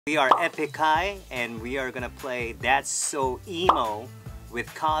We are Epik and we are gonna play That's So Emo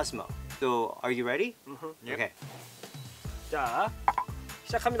with Cosmo. So, are you ready? Yep. Okay. 자,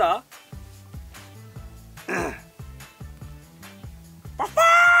 시작합니다.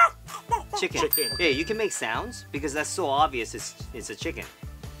 Chicken. Yeah, you can make sounds because that's so obvious it's a chicken.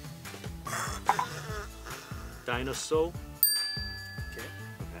 Dinosaur. Okay,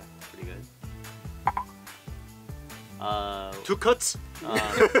 pretty good. Two cuts.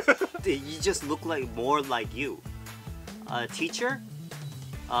 You just look like more like you. Teacher?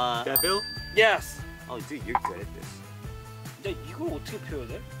 Devil. Yes. Oh, dude, you're good at this. 야, 이걸 어떻게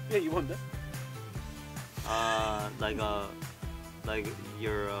표현해? 야, 이건데? Like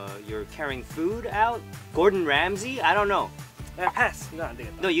you're carrying food out. Gordon Ramsay? I don't know. 야, pass. 이건 안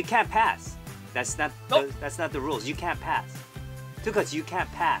되겠다. No, you can't pass. That's not Nope. that's not the rules. You can't pass. Two cuts, you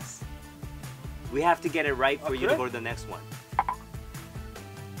can't pass. We have to get it right for you to 그래? go to the next one.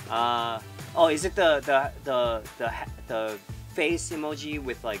 Oh, is it the face emoji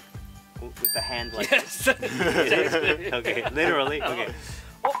with like with the hand like Yes. okay, literally. Okay.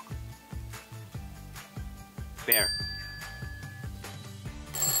 Oh. Bear.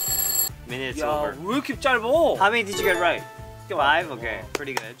 Minutes 야, over. 왜 이렇게 짧아? How many did you get right? 5? Okay,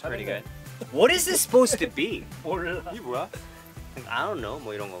 pretty good, pretty good. What is this supposed to be? 몰라. 이 뭐야? I don't know,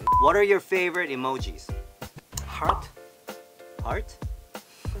 뭐 이런 거. What are your favorite emojis? Heart. Heart?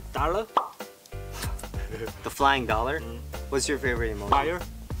 Dollar. The flying dollar? What's your favorite emoji? Fire.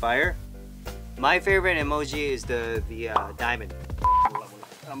 Fire? My favorite emoji is the diamond. 몰라.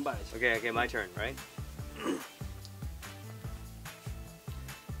 안 봐야지. Okay, my turn, right?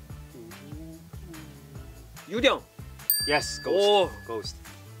 유령. Yes, 오. ghost. Ghost.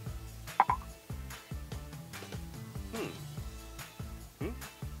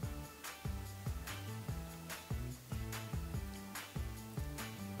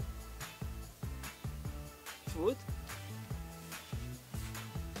 Food.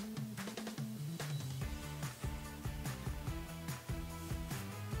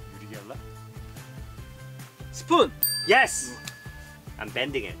 유리겔라. 스푼. Yes! I'm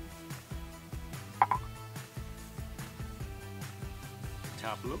bending it.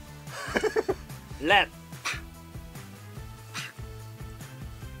 Tableau. 렛.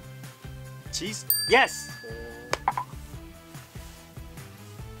 Cheese. Yes!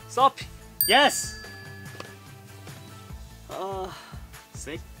 서피. Yes!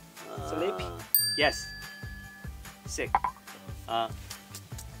 Sick. Sleepy. Yes. Sick.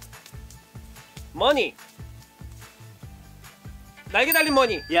 머니. 날개 달린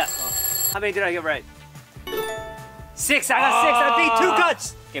머니. Yeah. How many did I get right? 6. I got 6. I beat 2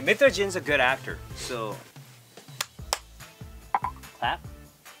 cuts. Okay, Mithra Jin's a good actor. So, clap.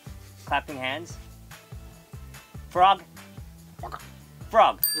 Clapping hands. Frog.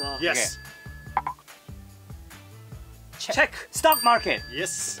 Frog. Yes. Check. Stock market.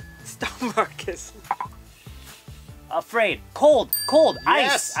 Yes. 스톡 마켓. Afraid. Cold. Cold.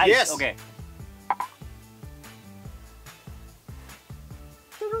 Yes, Ice. Ice. yes. Okay.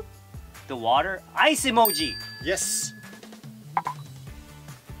 The water. Ice emoji. Yes.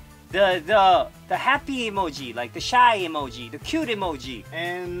 The happy emoji, like the shy emoji, the cute emoji.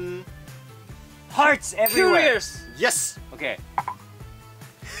 And Hearts everywhere. Curious. yes. Okay.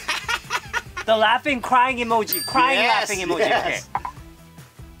 The laughing, crying emoji. Crying, Yes, laughing emoji. yes. Okay.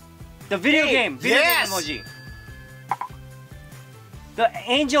 The video game. Video yes. game emoji. The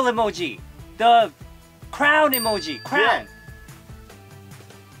angel emoji. The crown emoji. Crown.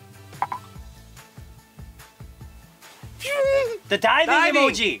 The diving, Diving.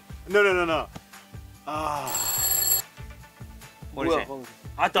 emoji. No. What is it?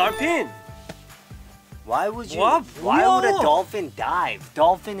 아, dolphin. Why would you? What? Why would a Whoa. dolphin dive?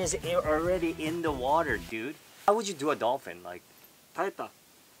 Dolphin is already in the water, dude. How would you do a dolphin? Like, 다 했다.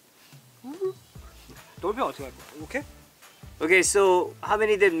 돌핀 어떻게 할 거야? 오케이? okay, so how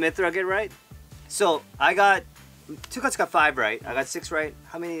many did Mithra get right? So I got 2 cuts got 5 right. I got 6 right.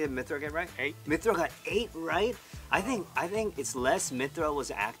 How many did Mithra get right? 8. Mithra got 8 right. I think it's less Mithra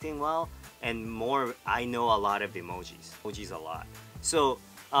was acting well and more I know a lot of emojis. Emojis a lot. So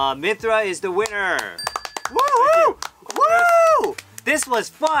Mithra is the winner. Woo! Woo! This was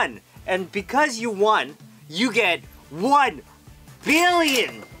fun. And because you won, you get $1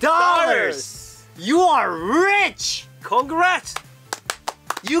 billion. You are rich. Congrats.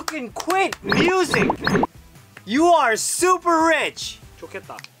 You can quit music. You are super rich.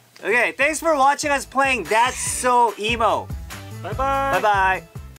 좋겠다. Okay, thanks for watching us playing That's So Emo. 바이바이. Bye bye.